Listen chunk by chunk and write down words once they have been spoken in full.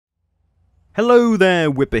Hello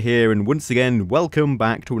there, Wipper here, and once again, welcome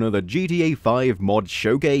back to another GTA 5 mod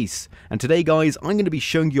showcase. And today, guys, I'm going to be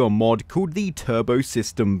showing you a mod called the Turbo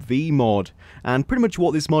System V mod. And pretty much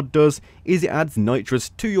what this mod does is it adds nitrous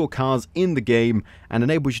to your cars in the game and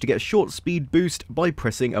enables you to get a short speed boost by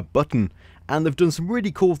pressing a button. And they've done some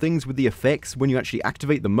really cool things with the effects when you actually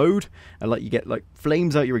activate the mode, and like you get like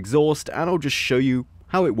flames out your exhaust, and I'll just show you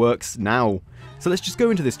how it works now. So let's just go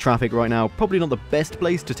into this traffic right now. Probably not the best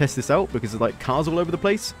place to test this out because there's like cars all over the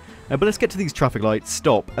place. But let's get to these traffic lights,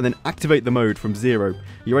 stop, and then activate the mode from 0.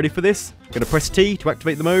 You ready for this? Gonna press T to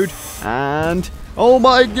activate the mode, and oh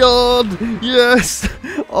my god, yes!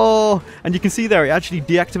 Oh, and you can see there it actually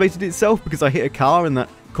deactivated itself because I hit a car and that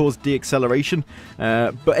caused deacceleration.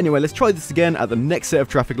 But anyway, let's try this again at the next set of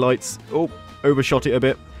traffic lights. Oh, overshot it a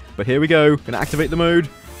bit. But here we go. Gonna activate the mode,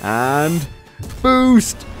 and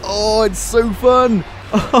boost! Oh, it's so fun!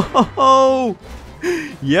 Oh,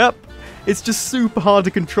 yep. It's just super hard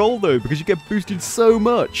to control though because you get boosted so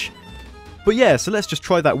much. But yeah, so let's just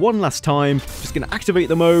try that one last time. Just gonna activate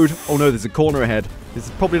the mode. Oh no, there's a corner ahead. This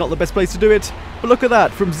is probably not the best place to do it. But look at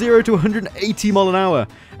that, from 0 to 180 miles an hour.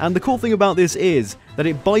 And the cool thing about this is that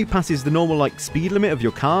it bypasses the normal like speed limit of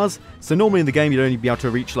your cars. So normally in the game you'd only be able to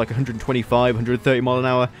reach like 125, 130 miles an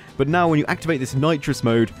hour. But now when you activate this nitrous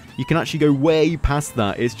mode, you can actually go way past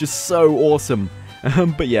that. It's just so awesome.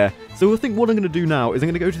 But yeah, so I think what I'm going to do now is I'm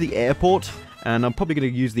going to go to the airport, and I'm probably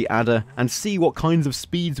going to use the adder and see what kinds of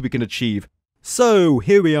speeds we can achieve. So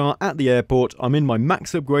here we are at the airport. I'm in my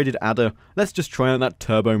max upgraded adder. Let's just try out that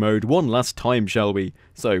turbo mode one last time, shall we?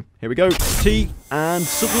 So here we go, T, and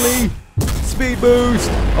suddenly speed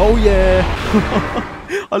boost. Oh yeah.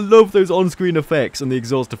 I love those on-screen effects and the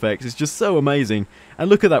exhaust effects. It's just so amazing. And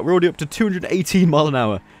look at that, we're already up to 218 miles an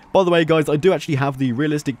hour. By the way, guys, I do actually have the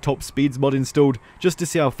realistic top speeds mod installed just to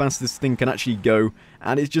see how fast this thing can actually go,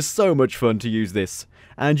 and it's just so much fun to use this.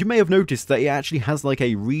 And you may have noticed that it actually has like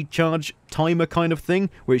a recharge timer kind of thing,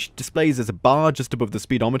 which displays as a bar just above the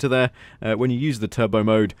speedometer there when you use the turbo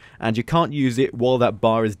mode, and you can't use it while that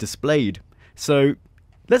bar is displayed. So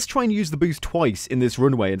let's try and use the boost twice in this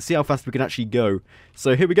runway and see how fast we can actually go.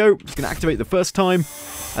 So here we go, just going to activate the first time,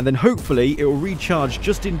 and then hopefully it will recharge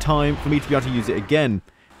just in time for me to be able to use it again.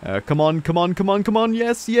 Come on, come on, come on, come on,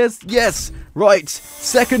 yes, yes, yes! Right,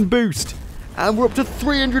 second boost! And we're up to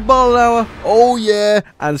 300 miles an hour! Oh yeah!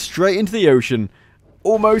 And straight into the ocean.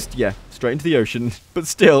 Almost, yeah, straight into the ocean. But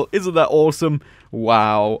still, isn't that awesome?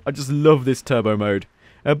 Wow, I just love this turbo mode.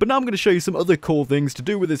 But now I'm going to show you some other cool things to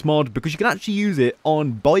do with this mod, because you can actually use it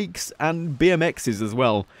on bikes and BMXs as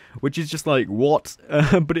well, which is just like, what?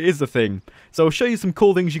 But it is a thing. So I'll show you some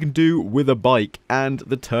cool things you can do with a bike and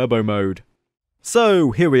the turbo mode. So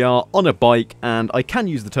here we are on a bike, and I can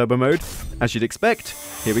use the turbo mode, as you'd expect.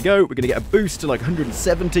 Here we go, we're going to get a boost to like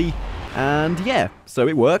 170, and yeah, so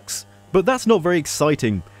it works. But that's not very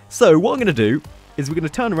exciting. So what I'm going to do is we're going to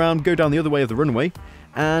turn around, go down the other way of the runway,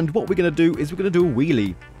 and what we're going to do is we're going to do a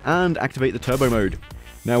wheelie and activate the turbo mode.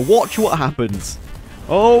 Now watch what happens.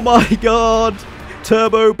 Oh my god!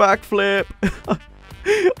 Turbo backflip!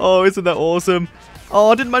 Oh, isn't that awesome? Oh,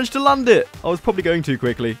 I didn't manage to land it. I was probably going too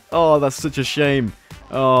quickly. Oh, that's such a shame.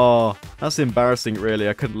 Oh, that's embarrassing, really.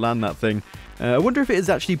 I couldn't land that thing. I wonder if it is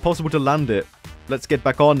actually possible to land it. Let's get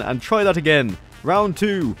back on and try that again. Round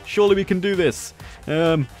 2. Surely we can do this.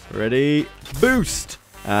 Ready? Boost.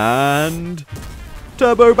 And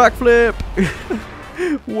turbo backflip.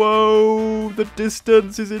 Whoa, the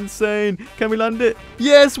distance is insane. Can we land it?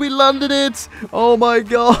 Yes, we landed it. Oh my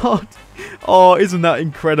god. Oh, isn't that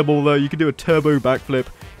incredible though? You can do a turbo backflip.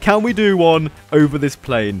 Can we do one over this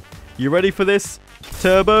plane? You ready for this?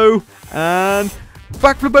 Turbo and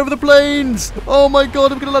backflip over the planes. Oh my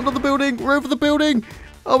god, I'm going to land on the building. We're over the building.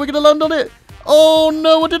 Are we going to land on it? Oh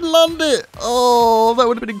no, I didn't land it. Oh, that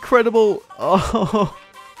would have been incredible. Oh,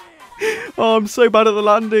 oh, I'm so bad at the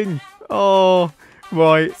landing. Oh,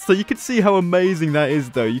 right. So you can see how amazing that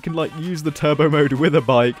is though. You can like use the turbo mode with a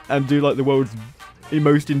bike and do like the world's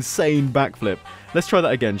most insane backflip. Let's try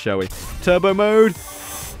that again, shall we? Turbo mode.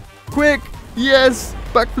 Quick. Yes.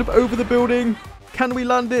 Backflip over the building. Can we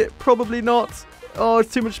land it? Probably not. Oh,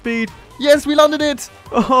 it's too much speed. Yes, we landed it.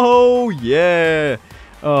 Oh, yeah.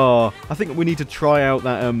 Oh, I think we need to try out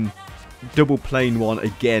that double plane one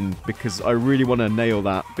again because I really want to nail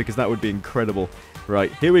that because that would be incredible.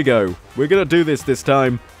 Right, here we go. We're going to do this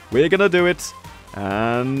time. We're going to do it.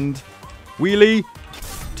 And wheelie.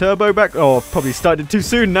 Turbo back. Oh, probably started too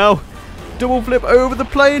soon now. Double flip over the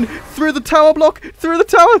plane. Through the tower block. Through the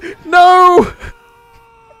tower. No!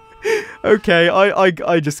 Okay,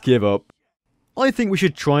 I just give up. I think we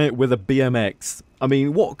should try it with a BMX. I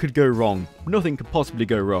mean, what could go wrong? Nothing could possibly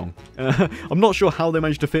go wrong. I'm not sure how they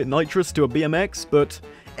managed to fit nitrous to a BMX, but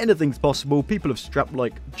anything's possible. People have strapped,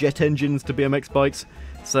 like, jet engines to BMX bikes,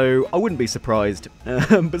 so I wouldn't be surprised.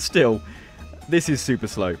 But still, this is super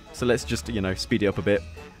slow, so let's just, you know, speed it up a bit.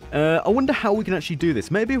 I wonder how we can actually do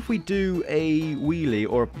this. Maybe if we do a wheelie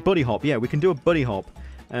or a buddy hop. Yeah, we can do a buddy hop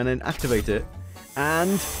and then activate it.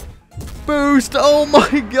 And boost! Oh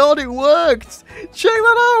my god, it worked! Check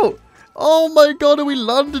that out! Oh my god, and we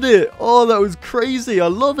landed it! Oh, that was crazy. I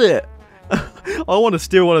love it. I want to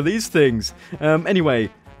steal one of these things. Anyway,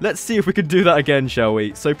 let's see if we can do that again, shall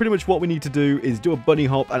we? So pretty much what we need to do is do a bunny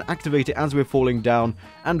hop and activate it as we're falling down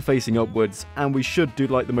and facing upwards. And we should do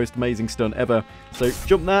like the most amazing stunt ever. So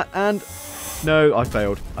jump that and... No, I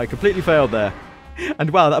failed. I completely failed there.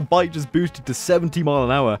 And wow, that bike just boosted to 70 miles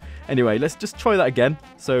an hour. Anyway, let's just try that again.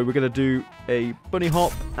 So we're going to do a bunny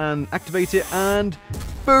hop and activate it and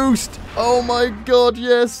boost. Oh my god,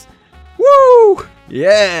 yes. Woo!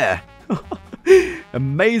 Yeah!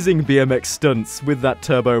 Amazing BMX stunts with that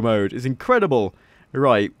turbo mode. It's incredible.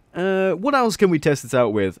 Right, what else can we test this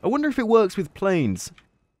out with? I wonder if it works with planes.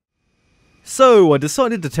 So, I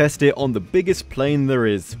decided to test it on the biggest plane there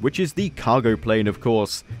is, which is the cargo plane, of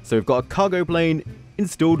course. So we've got a cargo plane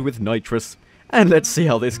installed with nitrous, and let's see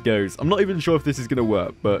how this goes. I'm not even sure if this is going to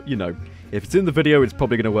work, but, you know, if it's in the video, it's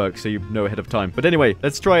probably going to work, so you know ahead of time. But anyway,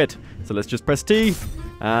 let's try it. So let's just press T,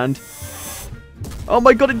 and... Oh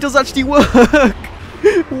my god, it does actually work!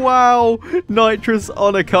 Wow! Nitrous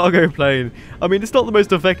on a cargo plane. I mean, it's not the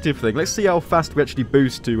most effective thing. Let's see how fast we actually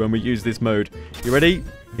boost to when we use this mode. You ready?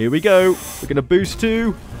 Here we go. We're going to boost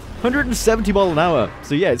to 170 miles an hour.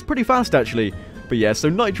 So yeah, it's pretty fast actually. But yeah, so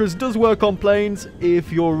nitrous does work on planes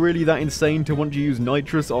if you're really that insane to want to use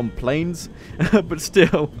nitrous on planes. But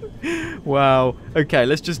still, wow. Okay,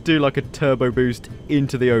 let's just do like a turbo boost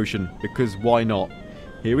into the ocean, because why not?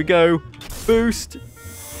 Here we go. Boost.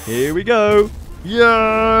 Here we go.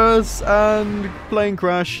 Yes! And plane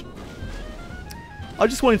crash. I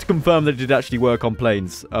just wanted to confirm that it did actually work on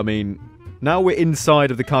planes. I mean, now we're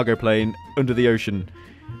inside of the cargo plane under the ocean.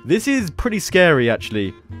 This is pretty scary,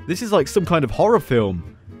 actually. This is like some kind of horror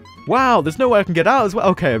film. Wow, there's no way I can get out as well.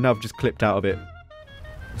 Okay, now I've just clipped out of it.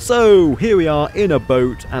 So, here we are in a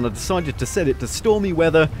boat, and I decided to set it to stormy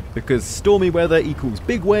weather, because stormy weather equals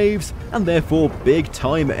big waves, and therefore big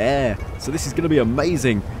time air. So this is going to be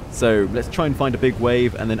amazing. So, let's try and find a big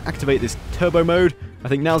wave, and then activate this turbo mode. I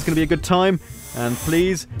think now's going to be a good time. And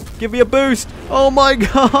please, give me a boost! Oh my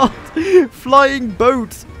god! Flying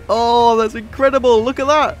boat! Oh, that's incredible! Look at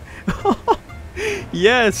that!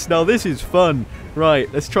 Yes, now this is fun.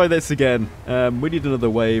 Right, let's try this again. We need another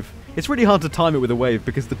wave. It's really hard to time it with a wave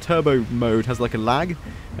because the turbo mode has like a lag.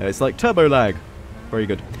 It's like turbo lag. Very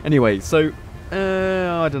good. Anyway, so,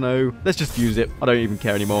 I don't know. Let's just use it. I don't even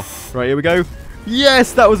care anymore. Right, here we go.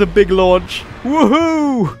 Yes, that was a big launch.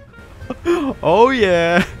 Woohoo! Oh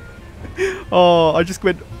yeah. Oh, I just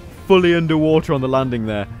went fully underwater on the landing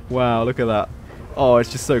there. Wow, look at that. Oh,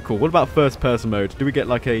 it's just so cool. What about first person mode? Do we get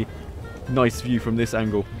like a nice view from this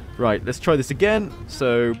angle? Right, let's try this again.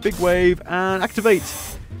 So, big wave and activate.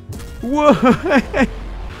 Whoa!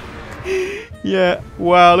 Yeah,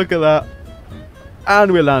 wow, look at that.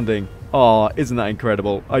 And we're landing. Oh, isn't that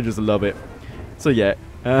incredible? I just love it. So yeah,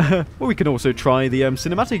 well, we can also try the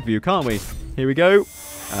cinematic view, can't we? Here we go.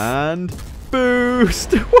 And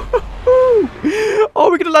boost! Oh,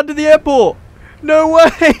 we're going to land in the airport! No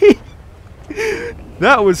way!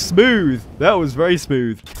 That was smooth. That was very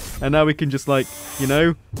smooth. And now we can just, like, you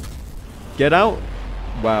know, get out.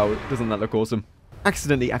 Wow, doesn't that look awesome?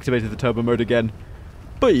 Accidentally activated the turbo mode again.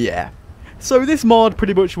 But yeah. So this mod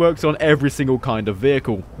pretty much works on every single kind of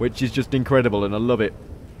vehicle, which is just incredible and I love it.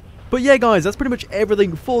 But yeah guys, that's pretty much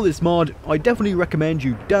everything for this mod. I definitely recommend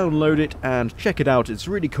you download it and check it out. It's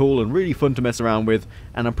really cool and really fun to mess around with,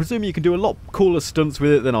 and I'm presuming you can do a lot cooler stunts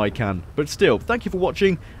with it than I can. But still, thank you for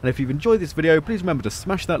watching, and if you've enjoyed this video, please remember to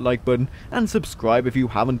smash that like button and subscribe if you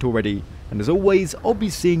haven't already. And as always, I'll be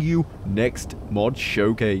seeing you next mod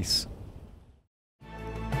showcase.